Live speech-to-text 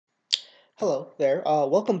Hello there,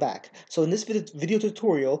 welcome back. So in this video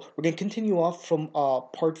tutorial, we're going to continue off from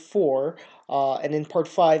part 4, and in part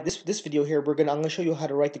 5, this video here, I'm going to show you how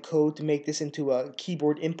to write the code to make this into a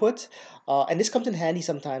keyboard input. And this comes in handy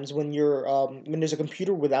sometimes when when there's a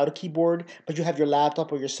computer without a keyboard, but you have your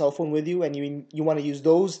laptop or your cell phone with you, and you want to use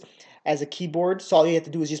those as a keyboard. So all you have to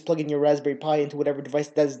do is just plug in your Raspberry Pi into whatever device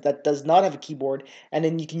that does not have a keyboard, and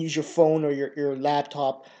then you can use your phone or your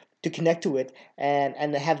laptop to connect to it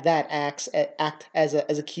and have that act as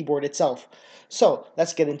a keyboard itself. So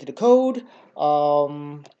let's get into the code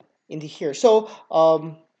into here. So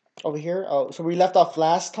over here, so we left off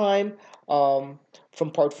last time from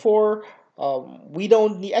part 4. We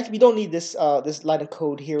don't need this this line of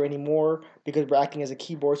code here anymore because we're acting as a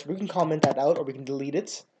keyboard. So we can comment that out or we can delete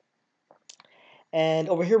it. And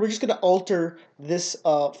over here, we're just going to alter this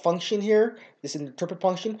function here, this interpret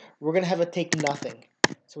function. We're going to have it take nothing.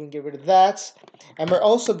 So we can get rid of that. And we're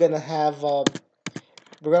also going to have,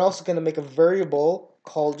 make a variable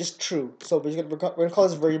called just true. So we're going to call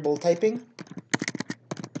this variable typing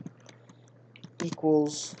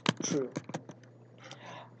equals true.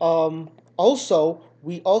 Also,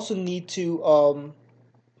 we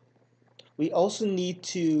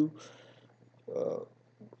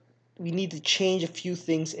need to change a few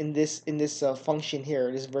things in this function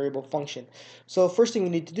here, this variable function. So first thing we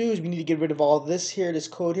need to do is we need to get rid of all this here, this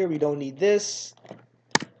code here. We don't need this.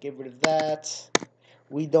 Get rid of that.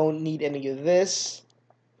 We don't need any of this.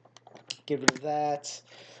 Get rid of that.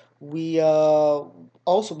 We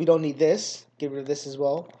don't need this. Get rid of this as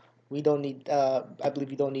well. We don't need. I believe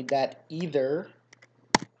we don't need that either.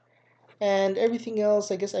 And everything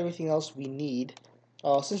else, I guess everything else we need.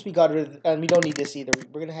 Since we got rid of, and we don't need this either,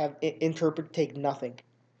 we're gonna have interpret take nothing.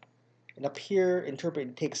 And up here,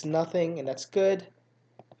 interpret takes nothing, and that's good.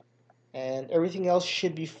 And everything else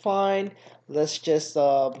should be fine. Let's just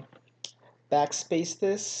backspace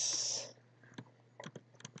this.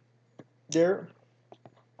 There.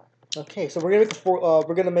 Okay, so we're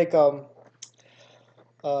gonna make a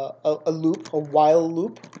loop, a while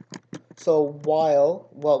loop. So while,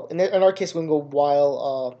 well, in our case, we're gonna go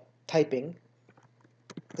while typing.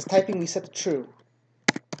 Because typing we set to true.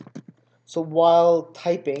 So while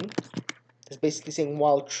typing is basically saying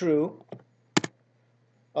while true.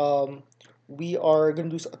 We are going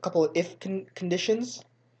to do a couple of if conditions.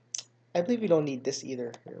 I believe we don't need this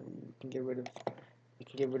either. Here, we can get rid of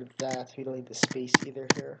that. We don't need the space either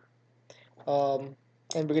here. And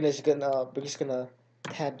we're just gonna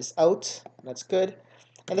tab this out. And that's good.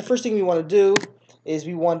 And the first thing we want to do is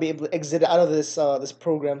we want to be able to exit out of this this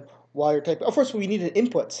program while you're typing. Of course, we need an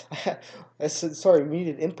input. Sorry, we need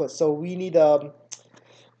an input. So we need to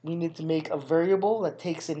make a variable that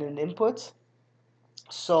takes in an input.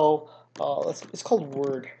 So it's called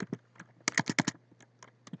word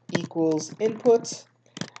equals input.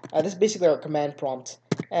 This is basically our command prompt.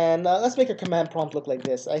 And let's make our command prompt look like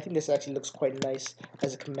this. I think this actually looks quite nice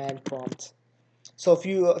as a command prompt. So if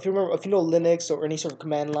you know Linux or any sort of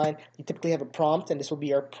command line, you typically have a prompt, and this will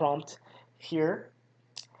be our prompt here.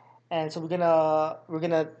 And so we're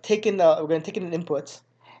gonna take in an input,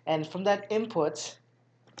 and from that input,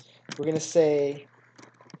 we're gonna say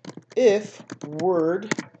if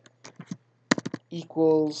word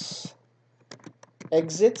equals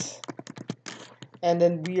exit, and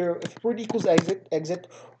then if word equals exit,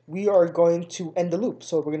 we are going to end the loop.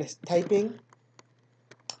 So we're gonna typing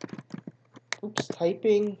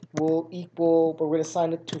will equal, but we're gonna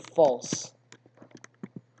assign it to false.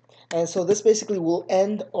 And so this basically will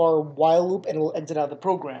end our while loop and we'll exit out of the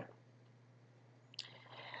program.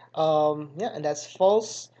 Yeah, and that's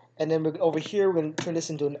false. And then over here, we're going to turn this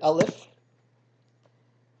into an elif.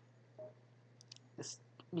 Let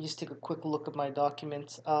me just take a quick look at my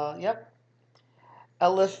document. Yep.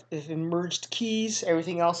 Elif, if it merged keys,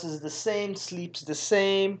 everything else is the same. Sleep's the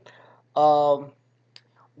same.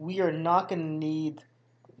 We are not going to need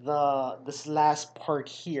this last part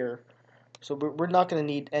here. So we're not going to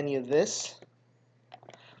need any of this.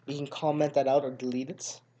 We can comment that out or delete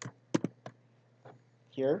it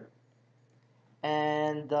here.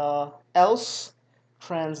 And else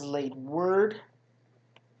translate word.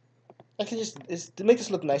 I can just to make this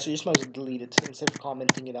look nicer, you just might as well delete it instead of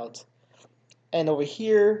commenting it out. And over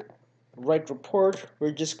here, write report. We're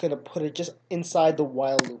just going to put it just inside the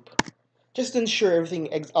while loop, just to ensure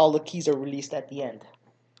all the keys are released at the end.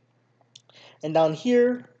 And down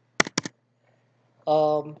here,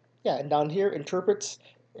 and down here, interprets,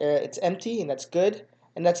 it's empty, and that's good.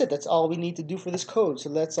 And that's it. That's all we need to do for this code. So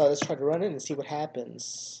let's try to run it and see what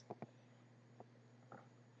happens.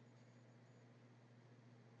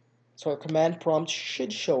 So our command prompt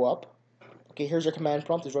should show up. Okay, here's your command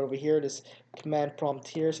prompt. It's right over here. This command prompt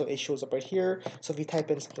here, so it shows up right here. So if you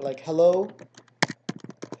type in something like hello,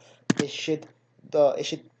 it should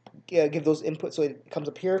give those inputs, so it comes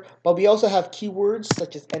up here. But we also have keywords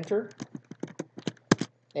such as enter,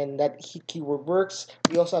 and that keyword works.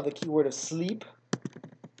 We also have the keyword of sleep,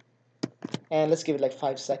 and let's give it like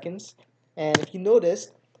 5 seconds. And if you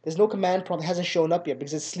notice, there's no command prompt. It hasn't shown up yet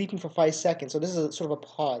because it's sleeping for 5 seconds. So this is sort of a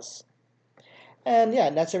pause. And yeah,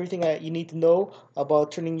 that's everything you need to know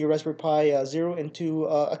about turning your Raspberry Pi Zero into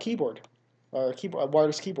a keyboard, or a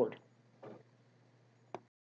wireless keyboard.